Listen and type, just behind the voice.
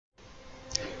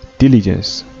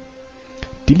Diligence.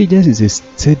 Diligence is a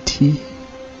steady,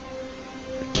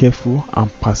 careful,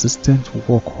 and persistent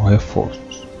work or effort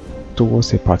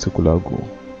towards a particular goal.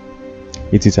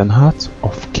 It is an art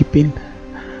of keeping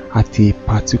at a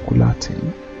particular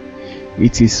thing.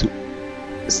 It is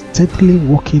steadily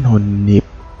working on a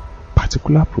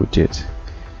particular project.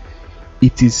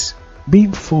 It is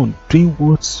being fun doing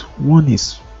what one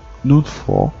is known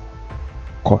for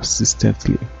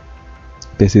consistently.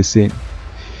 There's a saying,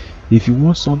 if you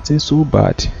want something so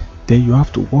bad, then you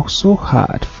have to work so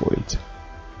hard for it.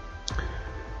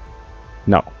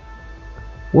 Now,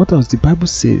 what does the Bible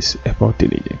says about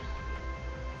diligence?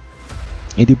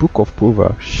 In the book of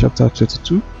Proverbs, chapter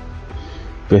 22,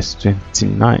 verse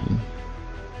 29,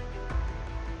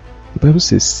 the Bible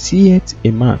says, seeth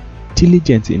a man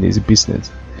diligent in his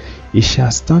business, he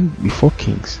shall stand before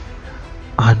kings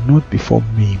and not before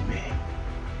men.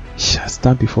 He shall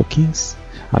stand before kings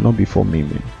and not before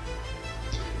men.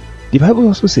 The Bible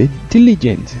also said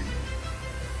diligent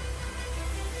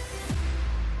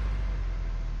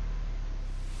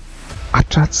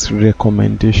attracts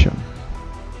recommendation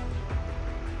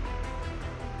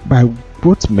by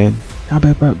both men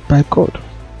and by God.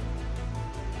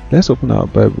 Let's open our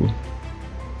Bible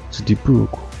to the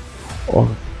book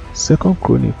of 2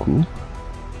 Chronicles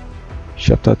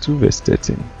chapter 2 verse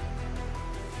 13.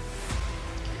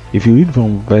 If you read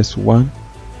from verse 1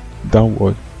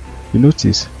 downward, you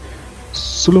notice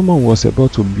Solomon was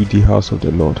about to build the house of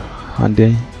the Lord, and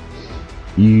then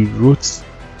he wrote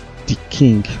the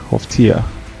king of Tyre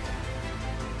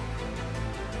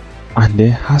and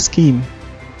then asked him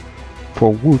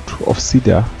for wood of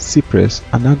cedar, cypress,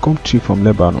 and agum tree from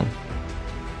Lebanon.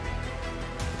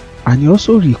 And he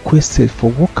also requested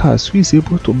for workers who is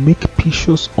able to make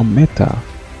pictures on metal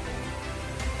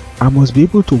and must be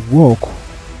able to work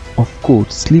of gold,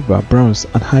 silver, bronze,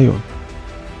 and iron,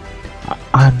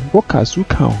 and workers who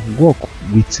can work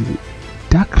with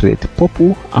dark red,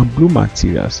 purple, and blue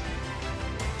materials.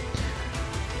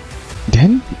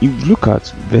 Then if you look at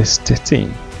verse 13,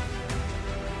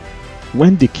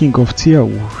 when the king of Tyre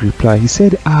would reply, he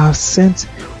said, I have sent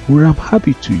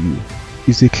Huram-Abi to you.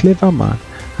 He's a clever man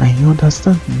and he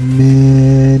understands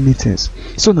many things.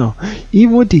 So now,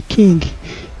 even the king,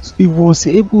 he was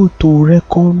able to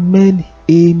recommend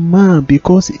a man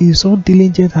because he's so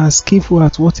diligent and skillful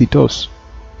at what he does.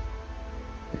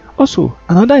 Also,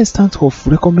 another instance of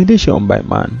recommendation by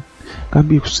man can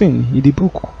be seen in the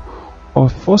book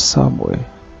of 1 Samuel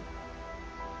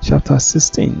chapter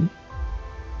 16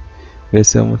 verse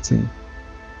 17.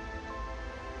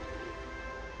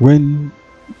 When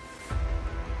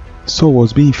Saul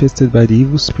was being infested by the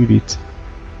evil spirit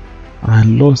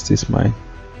and lost his mind,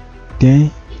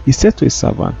 then he said to his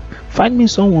servant, find me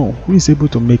someone who is able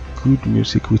to make good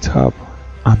music with harp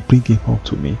and bring him home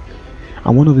to me.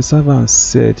 And one of the servants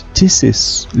said,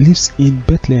 Jesus lives in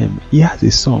Bethlehem. He has a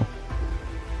son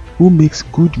who makes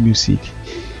good music.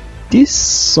 This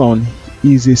son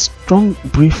is a strong,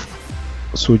 brave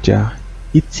soldier.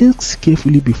 He thinks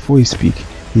carefully before he speaks.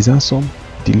 He's handsome.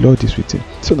 The Lord is with him.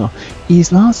 So now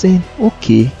he's now saying,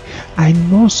 okay, I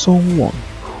know someone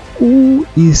who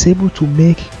is able to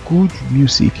make good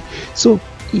music. So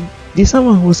the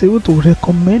servant was able to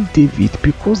recommend David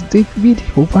because David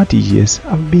over the years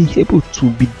have been able to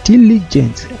be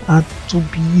diligent and to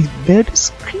be very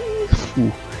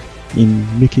skillful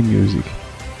in making music.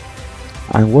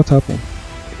 And what happened?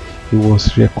 He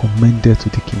was recommended to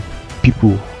the king,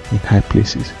 people in high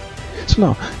places. So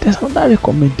now there's another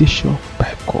recommendation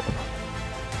by God.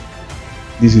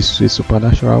 This is a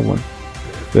supernatural one,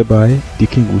 whereby the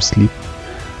king will sleep,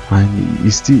 and he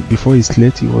still, before he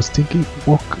slept, he was thinking,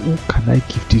 who can I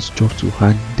give this job to?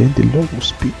 And then the Lord will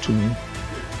speak to him,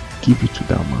 give it to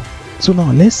that man. So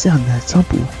now let's see an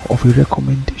example of a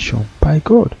recommendation by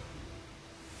God.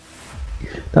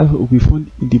 That will be found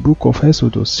in the book of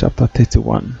Exodus chapter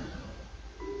 31.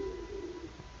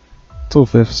 So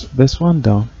verse 1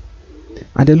 down.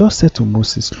 And the Lord said to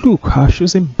Moses, look, I have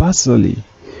chosen Bezalel,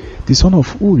 the son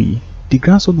of Uri, the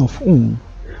grandson of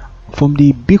from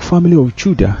the big family of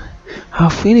Judah. I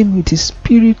have filled him with the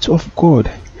Spirit of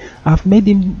God. I have made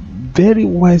him very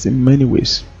wise in many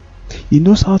ways. He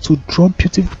knows how to draw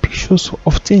beautiful pictures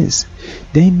of things.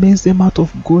 Then he makes them out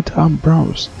of gold and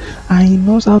bronze. And he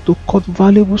knows how to cut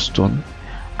valuable stone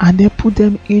and then put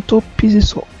them into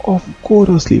pieces of gold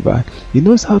or silver. He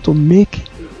knows how to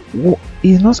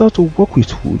work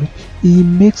with wood. He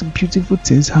makes beautiful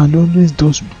things and always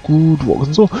does good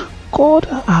work. So God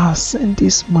has sent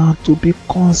this man to be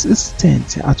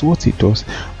consistent at what he does,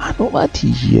 and over the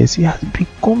years he has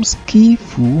become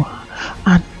skillful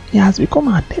and He has become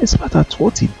an expert at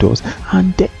what he does,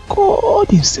 and then God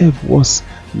himself was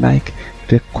like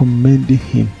recommending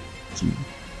him to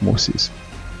Moses.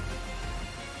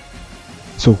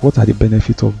 So what are the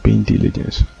benefits of being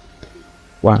diligent?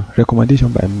 1.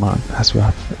 Recommendation by man, as we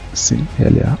have seen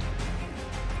earlier.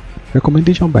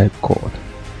 Recommendation by God.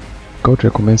 God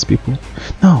recommends people.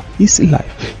 Now, easy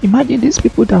life. Imagine these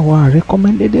people that were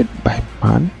recommended by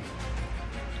man.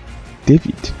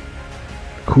 David,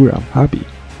 Huram, Abi,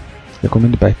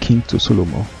 recommended by King to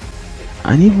Solomon.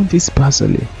 And even this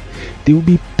Barzillai, they will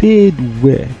be paid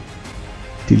well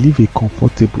to live a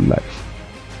comfortable life.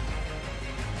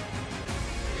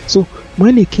 So,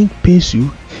 when a king pays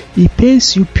you, he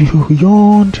pays you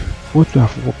beyond what you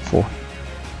have worked for.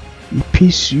 He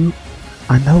pays you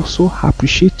and also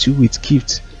appreciates you with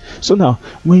gifts. So now,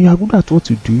 when you are good at what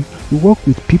you do, you work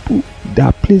with people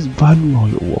that place value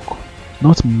on your work.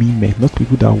 Not me men, not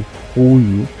people that owe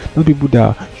you, not people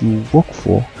that you work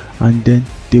for and then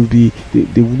they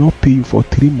will not pay you for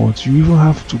 3 months. You even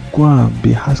have to go and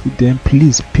be asking them,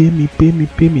 please pay me, pay me,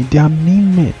 pay me. They are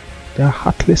mean men. They are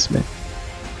heartless men.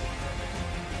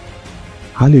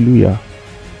 Hallelujah.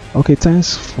 Okay,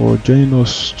 thanks for joining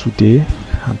us today,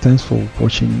 and thanks for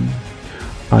watching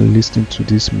and listening to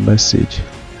this message.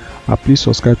 Please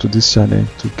subscribe to this channel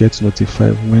to get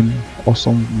notified when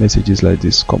awesome messages like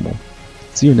this come up.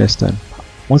 See you next time.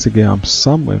 Once again, I'm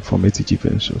Samuel from ATG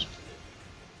Ventures.